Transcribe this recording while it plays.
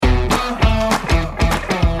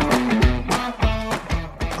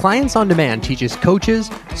Clients on Demand teaches coaches,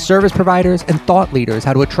 service providers, and thought leaders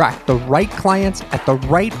how to attract the right clients at the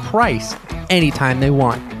right price anytime they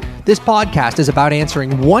want. This podcast is about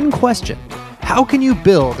answering one question. How can you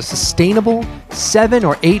build a sustainable 7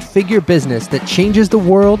 or 8 figure business that changes the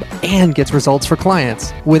world and gets results for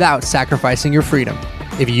clients without sacrificing your freedom?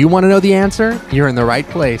 If you want to know the answer, you're in the right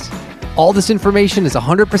place. All this information is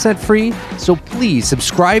 100% free, so please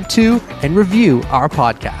subscribe to and review our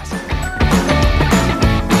podcast.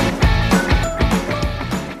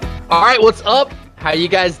 All right, what's up? How you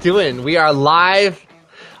guys doing? We are live.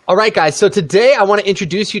 All right, guys. So today I want to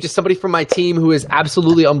introduce you to somebody from my team who is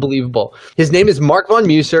absolutely unbelievable. His name is Mark Von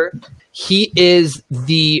Muser. He is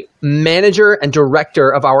the manager and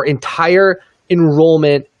director of our entire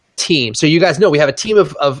enrollment team. So you guys know we have a team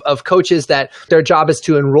of coaches that their job is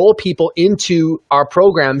to enroll people into our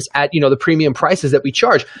programs at, the premium prices that we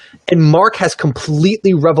charge. And Mark has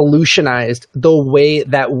completely revolutionized the way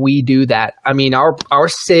that we do that. I mean, our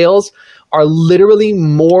sales are literally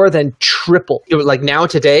more than triple, like now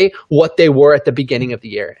today, what they were at the beginning of the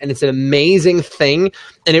year. And it's an amazing thing.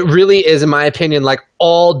 And it really is, in my opinion, like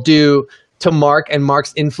all due to Mark and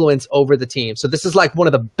Mark's influence over the team. So this is like one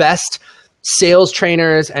of the best sales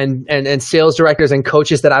trainers and sales directors and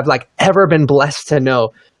coaches that I've like ever been blessed to know.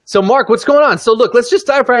 So Mark, what's going on? So look, let's just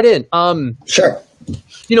dive right in. Sure.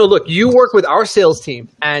 Look, you work with our sales team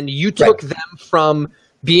and you took them from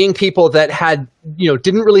being people that had,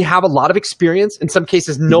 didn't really have a lot of experience, in some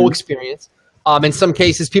cases, no experience. In some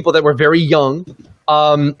cases, people that were very young.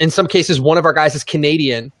 In some cases, one of our guys is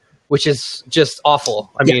Canadian, which is just awful.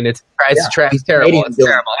 I mean, it's terrible. It's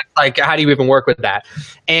terrible. Like, how do you even work with that?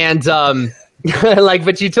 And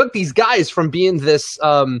but you took these guys from being this,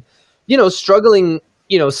 struggling,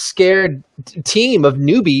 scared team of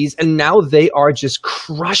newbies, and now they are just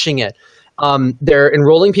crushing it. They're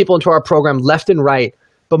enrolling people into our program left and right.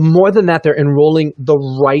 But more than that, they're enrolling the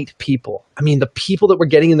right people. I mean, the people that we're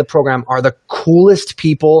getting in the program are the coolest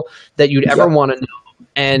people that you'd ever want to know.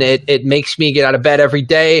 And it makes me get out of bed every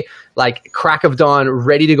day, like crack of dawn,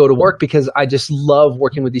 ready to go to work, because I just love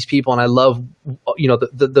working with these people and I love,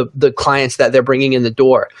 the clients that they're bringing in the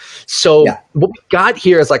door. So what we got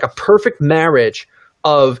here is like a perfect marriage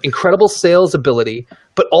of incredible sales ability,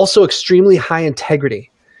 but also extremely high integrity.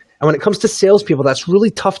 And when it comes to salespeople, that's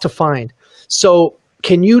really tough to find. So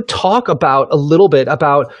can you talk about a little bit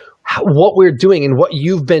about what we're doing and what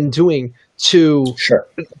you've been doing to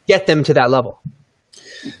get them to that level?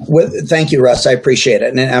 Well, thank you, Russ. I appreciate it.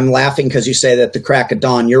 And I'm laughing because you say that the crack of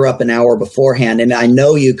dawn, you're up an hour beforehand. And I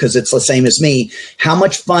know you because it's the same as me. How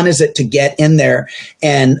much fun is it to get in there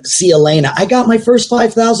and see Elena? I got my first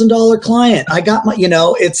 $5,000 client. I got my,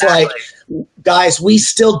 it's like, guys, we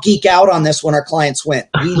still geek out on this when our clients win.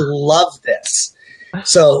 We love this.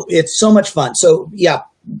 So it's so much fun. So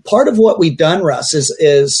part of what we've done, Russ,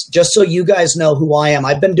 is just so you guys know who I am.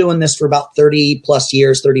 I've been doing this for about 30 plus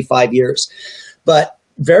years, 35 years. But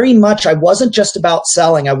very much, I wasn't just about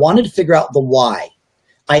selling. I wanted to figure out the why.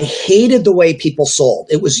 I hated the way people sold.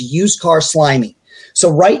 It was used car slimy.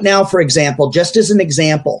 So right now, for example, just as an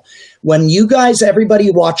example, when you guys,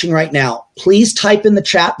 everybody watching right now, please type in the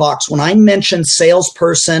chat box when I mention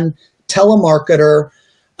salesperson, telemarketer,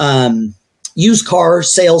 used car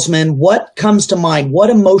salesman, what comes to mind?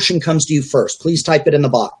 What emotion comes to you first? Please type it in the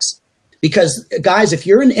box. Because guys, if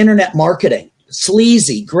you're in internet marketing,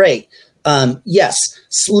 sleazy, great. Yes,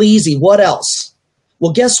 sleazy. What else?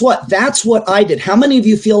 Well, guess what? That's what I did. How many of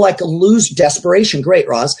you feel like a lose desperation? Great,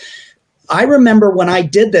 Roz. I remember when I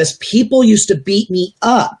did this, people used to beat me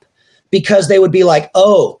up because they would be like,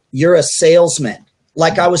 oh, you're a salesman,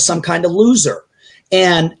 like I was some kind of loser.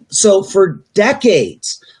 And so for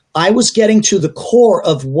decades, I was getting to the core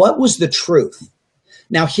of what was the truth.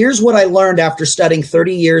 Now, here's what I learned after studying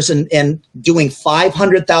 30 years and doing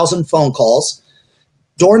 500,000 phone calls,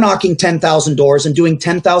 door knocking 10,000 doors, and doing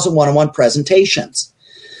 10,000 one-on-one presentations.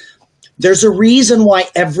 There's a reason why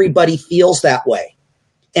everybody feels that way.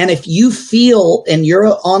 And if you feel, and you're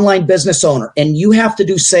an online business owner and you have to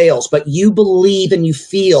do sales, but you believe and you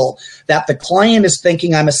feel that the client is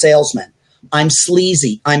thinking I'm a salesman, I'm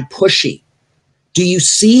sleazy, I'm pushy. Do you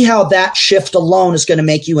see how that shift alone is going to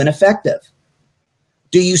make you ineffective?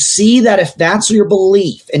 Do you see that if that's your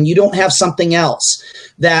belief and you don't have something else,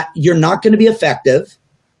 that you're not going to be effective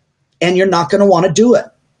and you're not going to want to do it?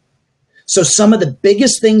 So some of the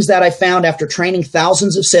biggest things that I found after training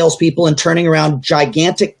thousands of salespeople and turning around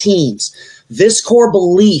gigantic teams, this core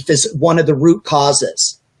belief is one of the root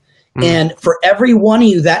causes. And for every one of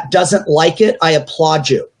you that doesn't like it, I applaud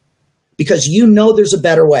you. Because there's a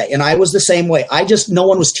better way. And I was the same way. No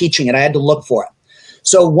one was teaching it. I had to look for it.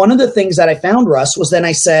 So one of the things that I found, Russ, was then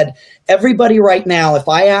I said, everybody right now, if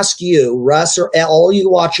I ask you, Russ, or all you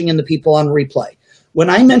watching and the people on replay, when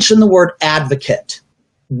I mention the word advocate,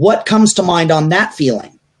 what comes to mind on that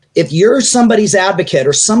feeling? If you're somebody's advocate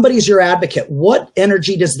or somebody's your advocate, what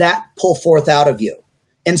energy does that pull forth out of you?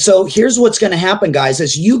 And so here's what's going to happen, guys.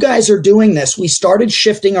 As you guys are doing this, we started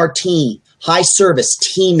shifting our team, high service,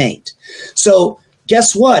 teammate. So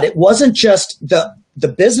guess what? It wasn't just the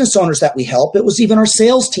business owners that we help. It was even our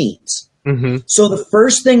sales teams. Mm-hmm. So the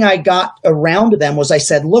first thing I got around to them was I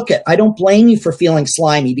said, look, I don't blame you for feeling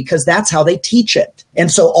slimy because that's how they teach it.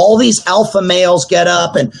 And so all these alpha males get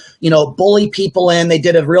up and, bully people in. They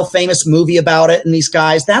did a real famous movie about it. And these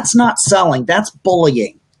guys, that's not selling. That's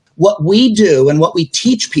bullying. What we do and what we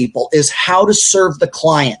teach people is how to serve the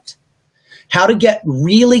client, how to get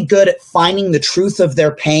really good at finding the truth of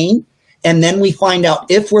their pain. And then we find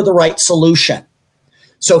out if we're the right solution.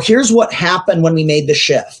 So here's what happened when we made the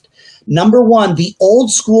shift. Number one, the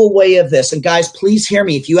old school way of this, and guys, please hear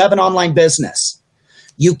me. If you have an online business,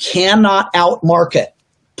 you cannot outmarket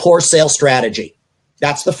poor sales strategy.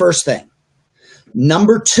 That's the first thing.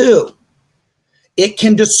 Number two, it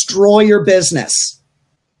can destroy your business.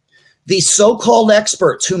 These so-called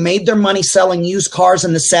experts who made their money selling used cars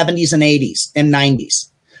in the 70s and 80s and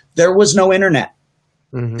 90s, there was no internet.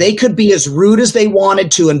 Mm-hmm. They could be as rude as they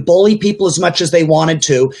wanted to and bully people as much as they wanted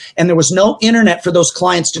to. And there was no internet for those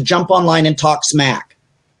clients to jump online and talk smack.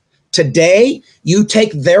 Today, you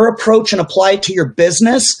take their approach and apply it to your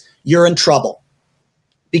business, you're in trouble.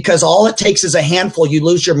 Because all it takes is a handful. You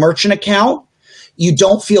lose your merchant account. You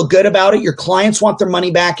don't feel good about it. Your clients want their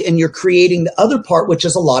money back. And you're creating the other part, which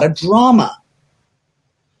is a lot of drama.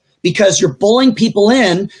 Because you're bullying people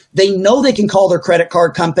in, they know they can call their credit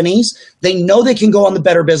card companies. They know they can go on the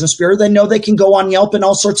Better Business Bureau. They know they can go on Yelp and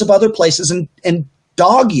all sorts of other places and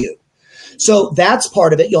dog you. So that's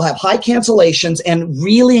part of it. You'll have high cancellations and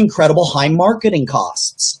really incredible high marketing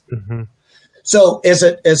costs. Mm-hmm. So as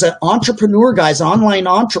an entrepreneur, guys, an online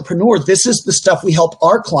entrepreneur, this is the stuff we help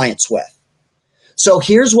our clients with. So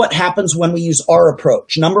here's what happens when we use our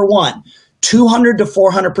approach. Number one, 200 to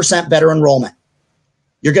 400% better enrollment.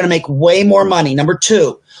 You're going to make way more money. Number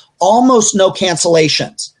two, almost no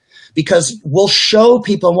cancellations because we'll show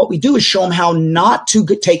people, and what we do is show them how not to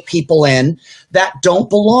take people in that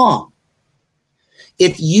don't belong.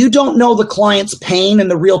 If you don't know the client's pain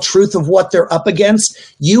and the real truth of what they're up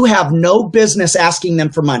against, you have no business asking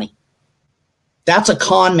them for money. That's a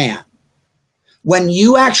con man. When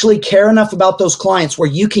you actually care enough about those clients where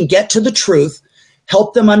you can get to the truth,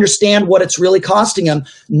 help them understand what it's really costing them.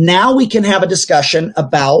 Now we can have a discussion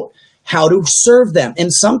about how to serve them.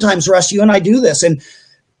 And sometimes, Russ, you and I do this. And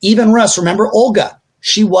even Russ, remember Olga?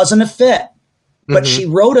 She wasn't a fit, but she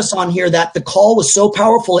wrote us on here that the call was so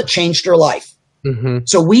powerful, it changed her life. Mm-hmm.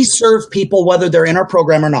 So we serve people whether they're in our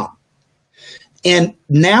program or not. And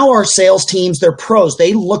now our sales teams, they're pros.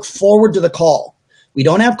 They look forward to the call. We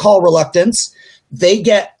don't have call reluctance. They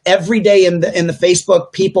get every day in the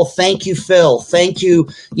Facebook people, thank you, Phil. Thank you,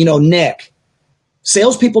 Nick.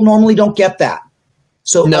 Salespeople normally don't get that.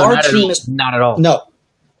 So no, our team is not at all. No.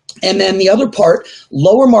 And then the other part,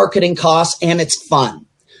 lower marketing costs, and it's fun.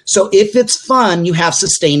 So if it's fun, you have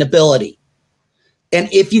sustainability. And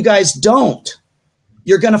if you guys don't,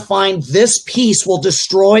 you're going to find this piece will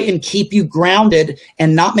destroy and keep you grounded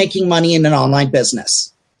and not making money in an online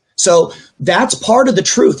business. So that's part of the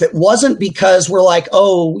truth. It wasn't because we're like,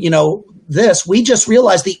 this. We just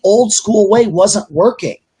realized the old school way wasn't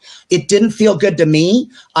working. It didn't feel good to me.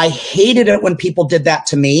 I hated it when people did that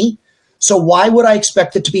to me. So why would I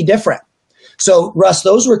expect it to be different? So, Russ,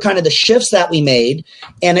 those were kind of the shifts that we made,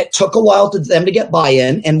 and it took a while for them to get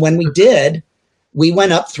buy-in. And when we did, we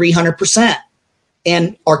went up 300%.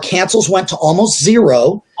 And our cancels went to almost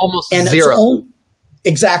zero. Almost zero.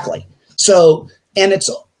 Exactly. So, and it's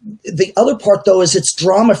the other part, though, is it's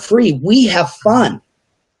drama-free. We have fun.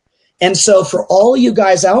 And so for all you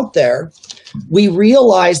guys out there, we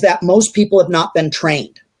realize that most people have not been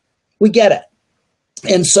trained. We get it.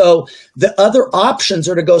 And so the other options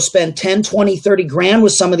are to go spend 10, 20, 30 grand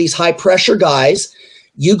with some of these high-pressure guys.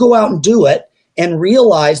 You go out and do it and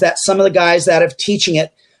realize that some of the guys that are teaching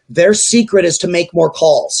it, their secret is to make more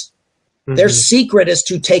calls. Mm-hmm. Their secret is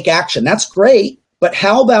to take action. That's great. But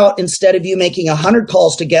how about instead of you making 100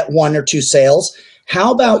 calls to get 1 or 2 sales,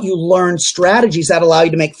 how about you learn strategies that allow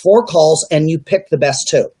you to make 4 calls and you pick the best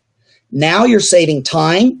 2? Now you're saving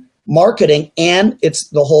time, marketing, and it's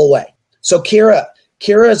the whole way. So Kira,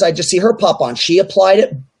 as I just see her pop on, she applied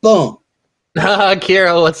it, boom.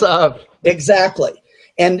 Kira, what's up? Exactly.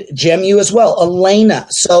 And Jim, you as well, Elena.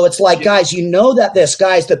 So it's like, guys, you know that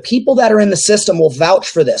guys, the people that are in the system will vouch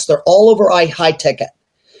for this. They're all over high ticket.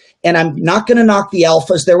 And I'm not going to knock the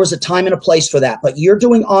alphas. There was a time and a place for that. But you're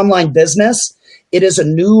doing online business. It is a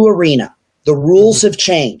new arena. The rules have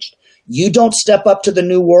changed. You don't step up to the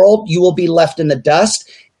new world, you will be left in the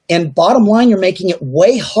dust. And bottom line, you're making it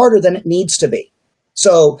way harder than it needs to be.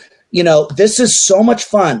 So, this is so much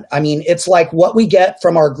fun. I mean, it's like what we get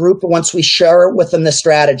from our group once we share with them the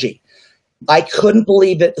strategy. I couldn't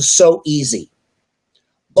believe it was so easy.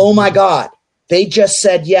 Oh my God, they just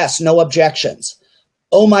said yes, no objections.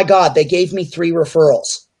 Oh my God, they gave me 3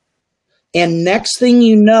 referrals. And next thing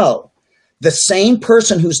you know, the same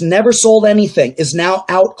person who's never sold anything is now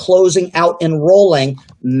out closing, out enrolling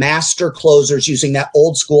master closers using that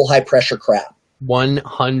old school high pressure crap.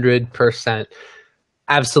 100%.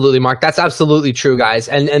 Absolutely, Mark. That's absolutely true, guys.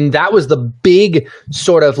 And that was the big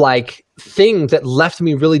sort of like thing that left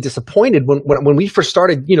me really disappointed when we first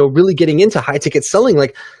started, really getting into high ticket selling.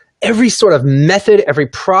 Like every sort of method, every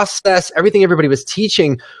process, everything everybody was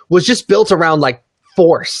teaching was just built around like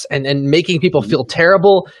force and making people feel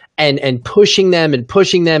terrible and pushing them and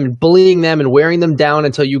bullying them and wearing them down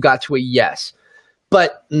until you got to a yes.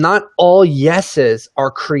 But not all yeses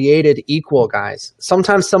are created equal, guys.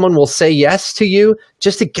 Sometimes someone will say yes to you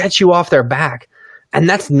just to get you off their back. And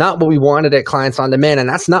that's not what we wanted at Clients on Demand. And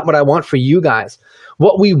that's not what I want for you guys.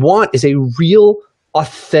 What we want is a real,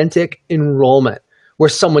 authentic enrollment where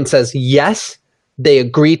someone says yes, they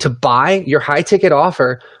agree to buy your high ticket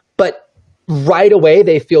offer, but right away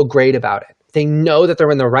they feel great about it. They know that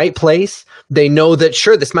they're in the right place. They know that,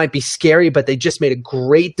 sure, this might be scary, but they just made a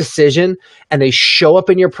great decision and they show up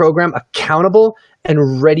in your program accountable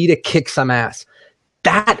and ready to kick some ass.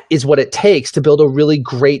 That is what it takes to build a really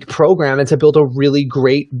great program and to build a really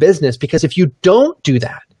great business. Because if you don't do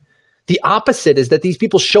that, the opposite is that these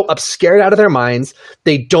people show up scared out of their minds.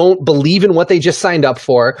 They don't believe in what they just signed up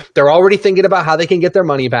for. They're already thinking about how they can get their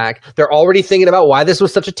money back. They're already thinking about why this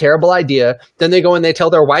was such a terrible idea. Then they go and they tell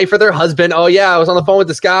their wife or their husband, oh yeah, I was on the phone with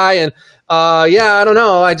this guy and yeah, I don't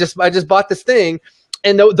know. I just bought this thing.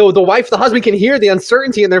 And the wife, the husband can hear the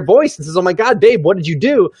uncertainty in their voice and says, oh my God, babe, what did you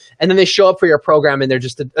do? And then they show up for your program and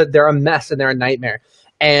they're a mess and they're a nightmare.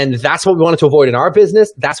 And that's what we wanted to avoid in our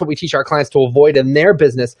business. That's what we teach our clients to avoid in their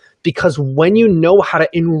business. Because when you know how to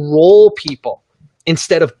enroll people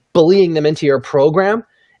instead of bullying them into your program,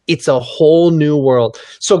 it's a whole new world.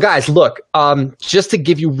 So guys, look, just to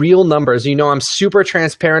give you real numbers, I'm super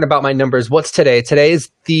transparent about my numbers. What's today? Today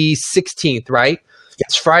is the 16th, right?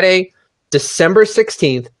 It's Friday, December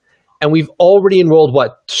 16th. And we've already enrolled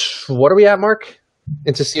what are we at, Mark?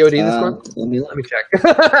 Into COD this month? Let me check.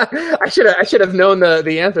 I should have known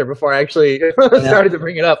the answer before I actually started to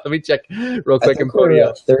bring it up. Let me check real quick and put it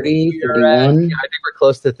up. 30, 31. I think we're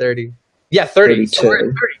close to 30. Yeah, 30. 32. So we're at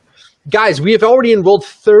 30. Guys, we have already enrolled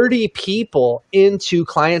 30 people into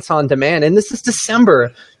Clients on Demand, and this is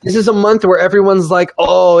December. This is a month where everyone's like,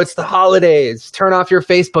 oh, it's the holidays. Turn off your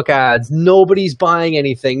Facebook ads. Nobody's buying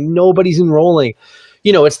anything. Nobody's enrolling.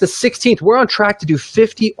 It's the 16th. We're on track to do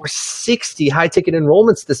 50 or 60 high ticket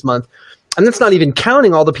enrollments this month. And that's not even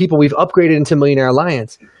counting all the people we've upgraded into Millionaire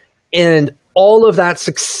Alliance. And all of that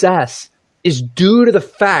success is due to the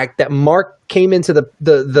fact that Mark came into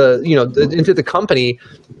into the company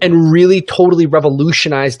and really totally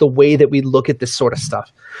revolutionized the way that we look at this sort of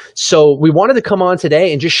stuff. So we wanted to come on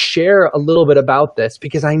today and just share a little bit about this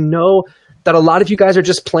because I know that a lot of you guys are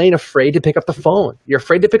just plain afraid to pick up the phone. You're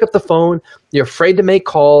afraid to pick up the phone. You're afraid to make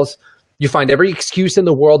calls. You find every excuse in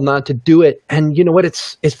the world not to do it. And you know what?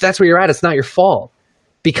 If that's where you're at, it's not your fault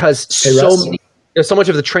because so much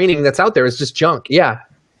of the training that's out there is just junk. Yeah.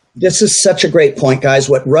 This is such a great point, guys.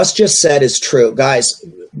 What Russ just said is true. Guys,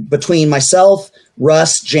 between myself,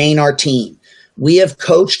 Russ, Jane, our team, we have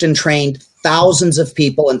coached and trained thousands of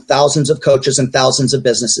people and thousands of coaches and thousands of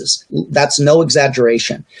businesses. That's no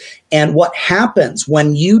exaggeration. And what happens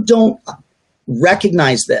when you don't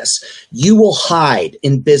recognize this, you will hide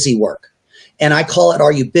in busy work. And I call it,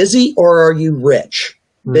 are you busy or are you rich?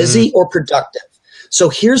 Busy or productive? So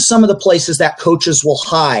here's some of the places that coaches will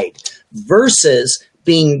hide versus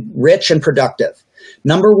being rich and productive.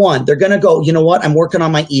 Number one, they're going to go, you know what? I'm working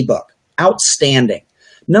on my ebook. Outstanding.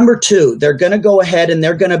 Number two, they're going to go ahead and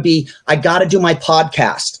they're going to be, I got to do my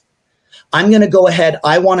podcast. I'm going to go ahead.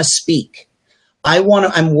 I want to speak.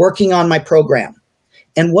 I'm working on my program.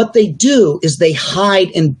 And what they do is they hide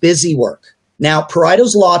in busy work. Now,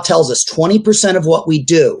 Pareto's law tells us 20% of what we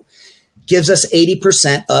do gives us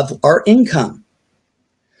 80% of our income.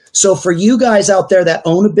 So for you guys out there that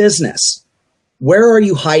own a business, where are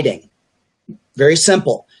you hiding? Very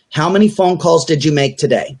simple. How many phone calls did you make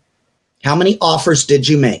today? How many offers did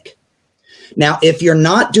you make? Now, if you're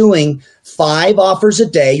not doing 5 offers a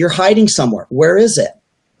day, you're hiding somewhere. Where is it?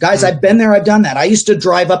 Guys, I've been there. I've done that. I used to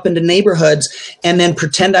drive up into neighborhoods and then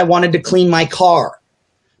pretend I wanted to clean my car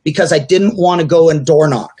because I didn't want to go and door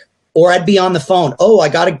knock. Or I'd be on the phone. Oh, I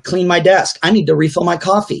got to clean my desk. I need to refill my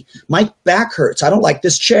coffee. My back hurts. I don't like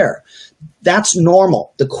this chair. That's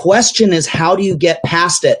normal. The question is, how do you get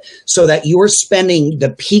past it so that you are spending the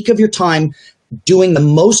peak of your time doing the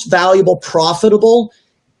most valuable, profitable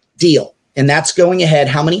deal? And that's going ahead.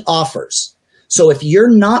 How many offers? So if you're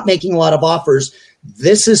not making a lot of offers,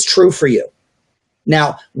 this is true for you.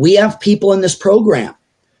 Now, we have people in this program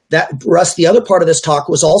that, Russ, the other part of this talk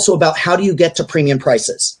was also about how do you get to premium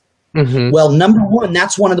prices? Mm-hmm. Well, number one,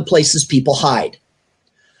 that's one of the places people hide.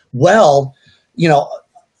 Well, you know,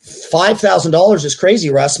 $5,000 is crazy,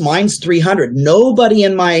 Russ. Mine's $300. Nobody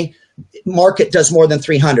in my market does more than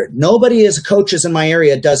 $300. Nobody as coaches in my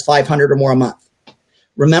area does $500 or more a month.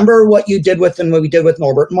 Remember what you did with and what we did with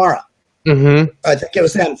Norbert and Mara. Mm-hmm. I think it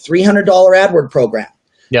was them, $300 AdWord program.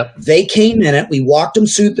 Yep. They came in it. We walked them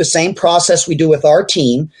through the same process we do with our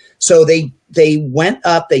team. So they went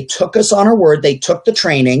up. They took us on our word. They took the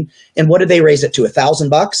training. And what did they raise it to?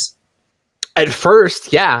 $1,000? At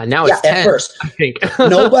first, yeah. Now it's 10, at first. I think.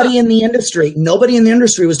 Nobody in the industry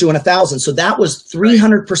was doing 1,000. So that was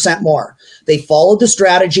 300% more. They followed the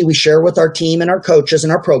strategy we share with our team and our coaches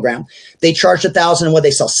in our program. They charged 1,000 and what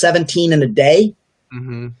they sell 17 in a day.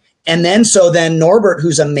 Mm-hmm. And then Norbert,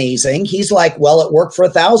 who's amazing, he's like, well, it worked for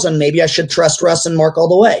 1,000. Maybe I should trust Russ and Mark all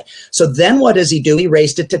the way. So then what does he do? He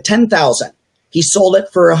raised it to 10,000. He sold it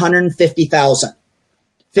for 150,000.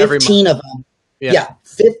 15 of them. Yeah,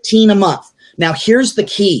 15 a month. Now, here's the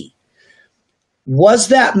key. Was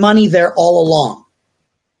that money there all along?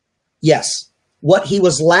 Yes. What he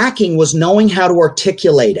was lacking was knowing how to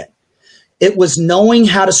articulate it. It was knowing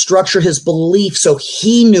how to structure his belief so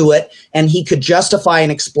he knew it and he could justify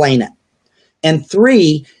and explain it. And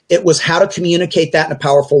 3, it was how to communicate that in a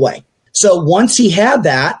powerful way. So once he had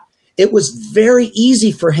that, it was very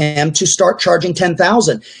easy for him to start charging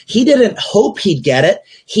 10,000. He didn't hope he'd get it.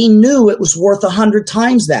 He knew it was worth 100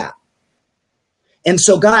 times that. And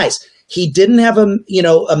so, guys, he didn't have a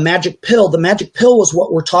magic pill. The magic pill was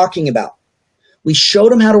what we're talking about. We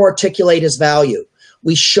showed him how to articulate his value.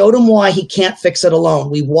 We showed him why he can't fix it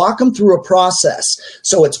alone. We walk him through a process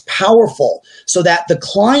so it's powerful, so that the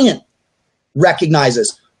client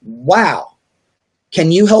recognizes, wow,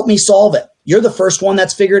 can you help me solve it? You're the first one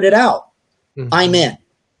that's figured it out. Mm-hmm. I'm in.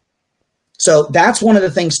 So that's one of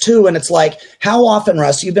the things too. And it's like, how often,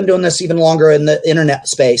 Russ, you've been doing this even longer in the internet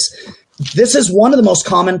space. This is one of the most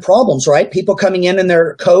common problems, right? People coming in and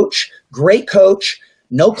they're coach, great coach,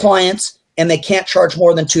 no clients, and they can't charge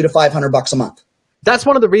more than $200 to $500 a month. That's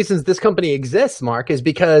one of the reasons this company exists, Mark, is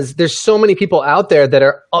because there's so many people out there that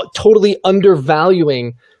are totally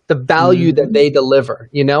undervaluing the value that they deliver.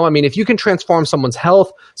 You know, I mean, if you can transform someone's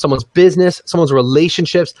health, someone's business, someone's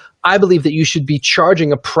relationships, I believe that you should be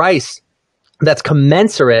charging a price that's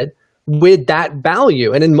commensurate with that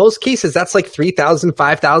value. And in most cases, that's like 3,000,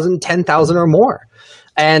 5,000, 10,000 or more.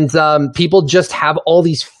 And people just have all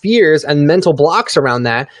these fears and mental blocks around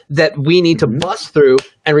that we need to bust through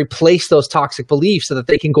and replace those toxic beliefs so that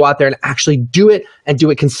they can go out there and actually do it and do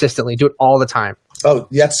it consistently, do it all the time. Oh,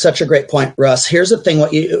 that's such a great point, Russ. Here's the thing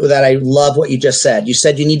that I love what you just said. You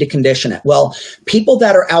said you need to condition it. Well, people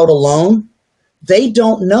that are out alone, they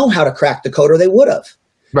don't know how to crack the code, or they would have.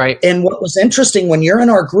 Right. And what was interesting, when you're in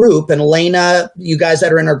our group, and Elena, you guys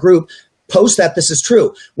that are in our group, post that this is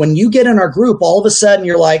true. When you get in our group, all of a sudden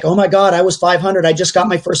you're like, oh my God, I was 500. I just got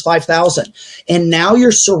my first 5,000. And now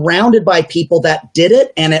you're surrounded by people that did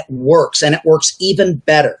it, and it works even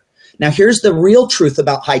better. Now, here's the real truth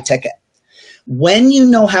about high ticket. When you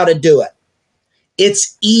know how to do it,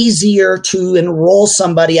 it's easier to enroll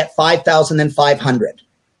somebody at 5,000 than 500.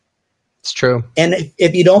 It's true. And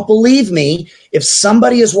if you don't believe me, if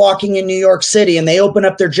somebody is walking in New York City and they open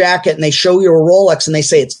up their jacket and they show you a Rolex and they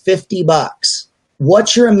say it's $50,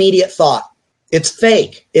 what's your immediate thought? It's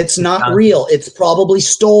fake. It's not real. It's probably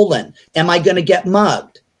stolen. Am I going to get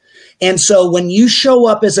mugged? And so when you show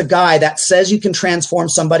up as a guy that says you can transform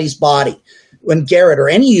somebody's body, when Garrett or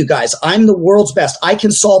any of you guys, I'm the world's best, I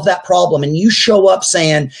can solve that problem, and you show up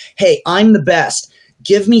saying, hey, I'm the best,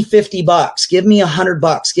 give me $50, give me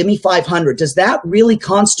 $100, give me 500. Does that really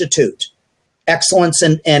constitute excellence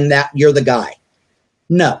and that you're the guy?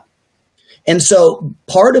 No. And so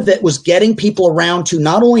part of it was getting people around to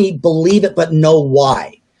not only believe it, but know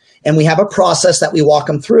why. And we have a process that we walk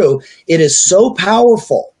them through. It is so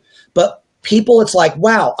powerful. But people, it's like,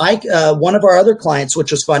 wow, one of our other clients,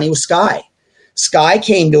 which was funny, was Sky. Sky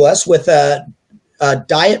came to us with a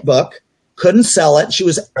diet book, couldn't sell it. She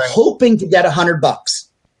was hoping to get $100.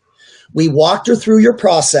 We walked her through your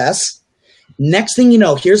process. Next thing you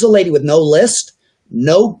know, here's a lady with no list,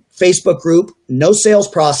 no Facebook group, no sales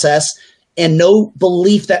process, and no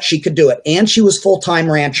belief that she could do it. And she was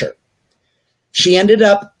full-time rancher. She ended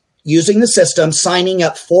up using the system, signing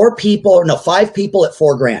up 5 people at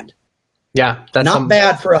 $4,000. Yeah. That's not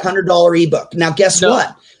bad for a $100 ebook. Now, guess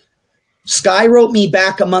what? Sky wrote me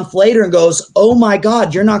back a month later and goes, oh my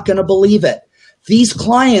God, you're not going to believe it. These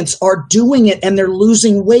clients are doing it and they're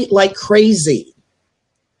losing weight like crazy.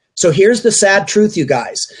 So here's the sad truth, you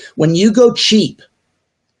guys. When you go cheap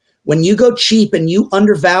and you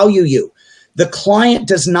undervalue you, the client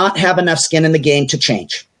does not have enough skin in the game to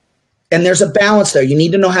change. And there's a balance there. You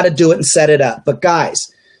need to know how to do it and set it up. But guys,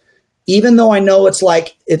 even though I know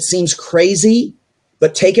it seems crazy,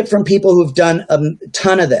 but take it from people who've done a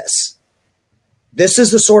ton of this. This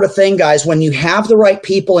is the sort of thing, guys, when you have the right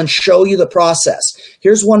people and show you the process.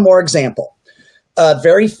 Here's one more example. A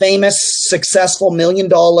very famous, successful $1 million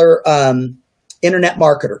internet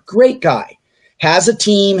marketer, great guy, has a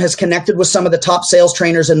team, has connected with some of the top sales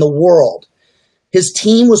trainers in the world. His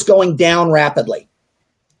team was going down rapidly.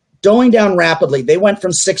 They went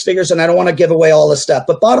from 6 figures, and I don't want to give away all this stuff.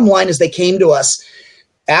 But bottom line is they came to us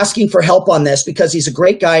asking for help on this because he's a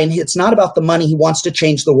great guy, and it's not about the money. He wants to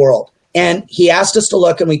change the world. And he asked us to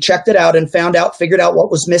look, and we checked it out and figured out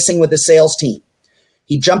what was missing with the sales team.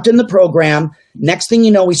 He jumped in the program. Next thing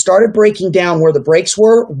you know, we started breaking down where the breaks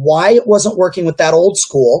were, why it wasn't working with that old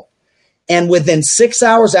school. And within 6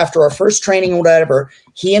 hours after our first training or whatever,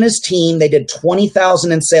 he and his team, they did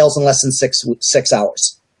 $20,000 in sales in less than 6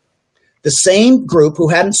 hours. The same group who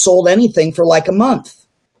hadn't sold anything for like a month.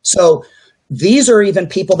 So these are even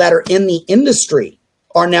people that are in the industry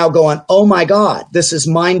are now going, oh my God, this is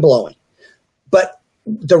mind blowing. But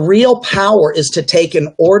the real power is to take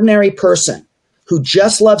an ordinary person who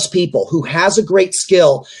just loves people, who has a great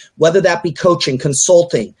skill, whether that be coaching,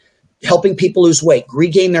 consulting, helping people lose weight,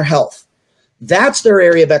 regain their health. That's their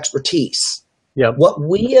area of expertise. Yep. What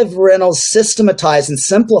we have Reynolds systematize and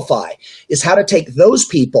simplify is how to take those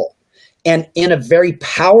people and in a very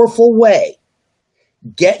powerful way,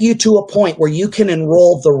 get you to a point where you can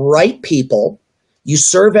enroll the right people, you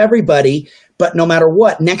serve everybody, but no matter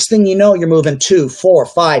what, next thing you know, you're moving 2, 4,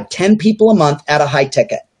 5, 10 people a month at a high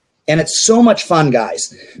ticket. And it's so much fun,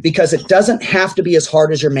 guys, because it doesn't have to be as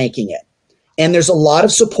hard as you're making it. And there's a lot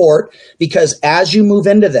of support because as you move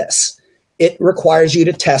into this, it requires you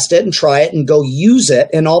to test it and try it and go use it.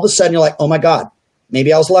 And all of a sudden you're like, oh my God,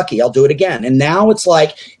 maybe I was lucky. I'll do it again. And now it's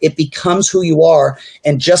like it becomes who you are.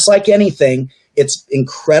 And just like anything, it's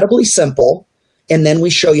incredibly simple. And then we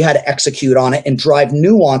show you how to execute on it and drive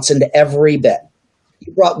nuance into every bit.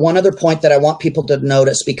 You brought one other point that I want people to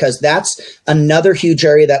notice because that's another huge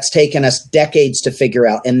area that's taken us decades to figure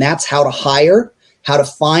out. And that's how to hire, how to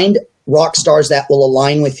find rock stars that will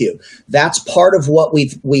align with you. That's part of what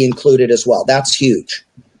we included as well. That's huge.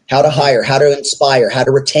 How to hire, how to inspire, how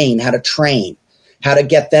to retain, how to train, how to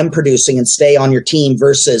get them producing and stay on your team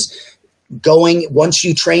versus going, once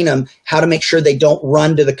you train them, how to make sure they don't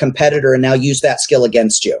run to the competitor and now use that skill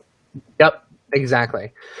against you. Yep,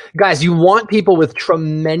 exactly. Guys, you want people with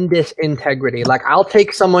tremendous integrity. Like I'll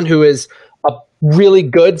take someone who is a really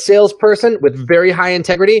good salesperson with very high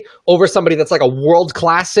integrity over somebody that's like a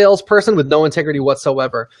world-class salesperson with no integrity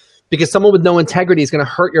whatsoever. Because someone with no integrity is going to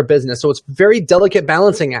hurt your business. So it's a very delicate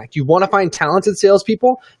balancing act. You want to find talented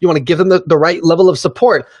salespeople. You want to give them the right level of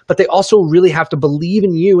support, but they also really have to believe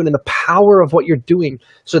in you and in the power of what you're doing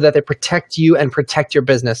so that they protect you and protect your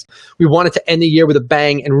business. We wanted to end the year with a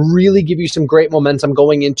bang and really give you some great momentum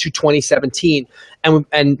going into 2017.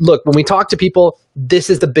 And look, when we talk to people, this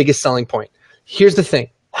is the biggest selling point. Here's the thing.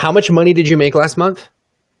 How much money did you make last month?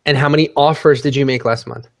 And how many offers did you make last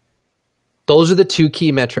month? Those are the 2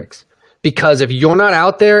 key metrics. Because if you're not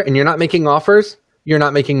out there and you're not making offers, you're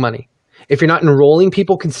not making money. If you're not enrolling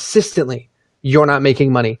people consistently, you're not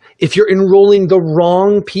making money. If you're enrolling the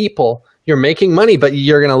wrong people, you're making money, but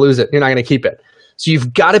you're going to lose it. You're not going to keep it. So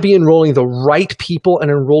you've got to be enrolling the right people and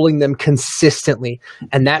enrolling them consistently.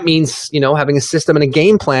 And that means, having a system and a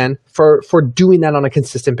game plan for doing that on a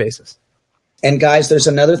consistent basis. And guys, there's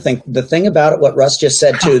another thing. The thing about it, what Russ just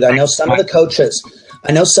said too, I know some of the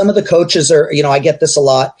coaches are, I get this a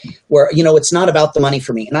lot where, it's not about the money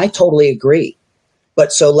for me. And I totally agree. But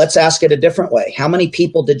so let's ask it a different way. How many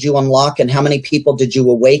people did you unlock and how many people did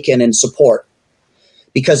you awaken and support?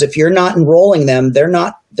 Because if you're not enrolling them, they're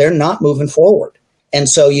not moving forward. And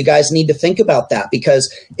so you guys need to think about that,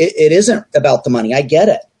 because it isn't about the money. I get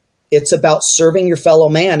it. It's about serving your fellow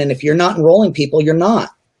man. And if you're not enrolling people, you're not.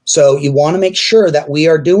 So you want to make sure that we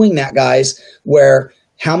are doing that, guys, where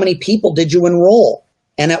how many people did you enroll?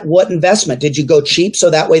 And at what investment? Did you go cheap so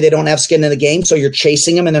that way they don't have skin in the game, so you're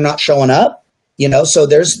chasing them and they're not showing up? You know, so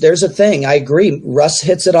there's a thing. I agree. Russ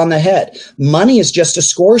hits it on the head. Money is just a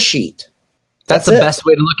score sheet. That's the best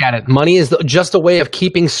way to look at it. Money is just a way of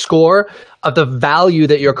keeping score of the value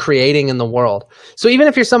that you're creating in the world. So even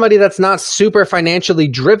if you're somebody that's not super financially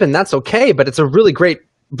driven, that's okay, but it's a really great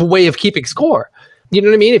way of keeping score. You know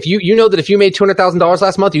what I mean? If you know that if you made $200,000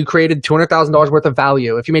 last month, you created $200,000 worth of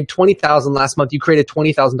value. If you made $20,000 last month, you created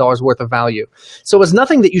 $20,000 worth of value. So it's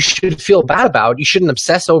nothing that you should feel bad about. You shouldn't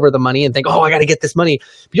obsess over the money and think, oh, I got to get this money.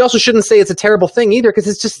 But you also shouldn't say it's a terrible thing either, because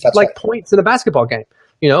it's just points in a basketball game.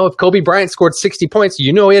 You know, if Kobe Bryant scored 60 points,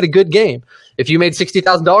 you know he had a good game. If you made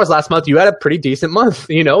 $60,000 last month, you had a pretty decent month,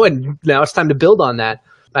 you know, and now it's time to build on that.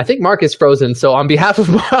 I think Mark is frozen. So on behalf of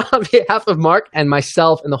Mark and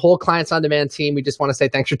myself and the whole Clients on Demand team, we just want to say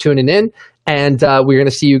thanks for tuning in. And we're going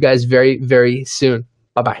to see you guys very, very soon.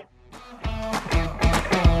 Bye-bye.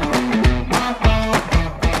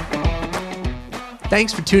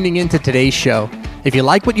 Thanks for tuning in to today's show. If you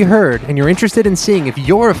like what you heard and you're interested in seeing if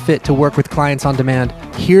you're a fit to work with Clients on Demand,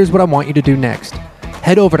 here's what I want you to do next.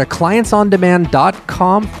 Head over to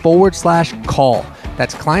clientsondemand.com/call.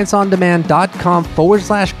 That's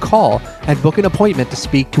clientsondemand.com/call and book an appointment to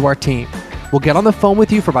speak to our team. We'll get on the phone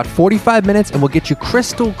with you for about 45 minutes and we'll get you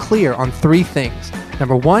crystal clear on 3 things.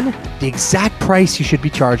 Number 1, the exact price you should be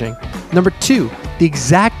charging. Number 2, the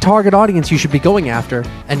exact target audience you should be going after.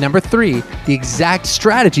 And number 3, the exact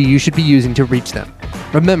strategy you should be using to reach them.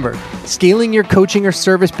 Remember, scaling your coaching or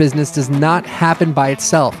service business does not happen by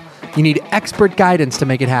itself. You need expert guidance to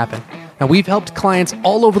make it happen. Now, we've helped clients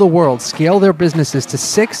all over the world scale their businesses to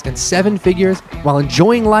 6 and 7 figures while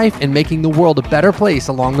enjoying life and making the world a better place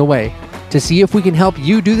along the way. To see if we can help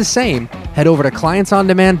you do the same, head over to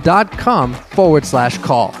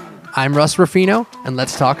clientsondemand.com/call. I'm Russ Ruffino, and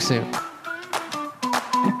let's talk soon.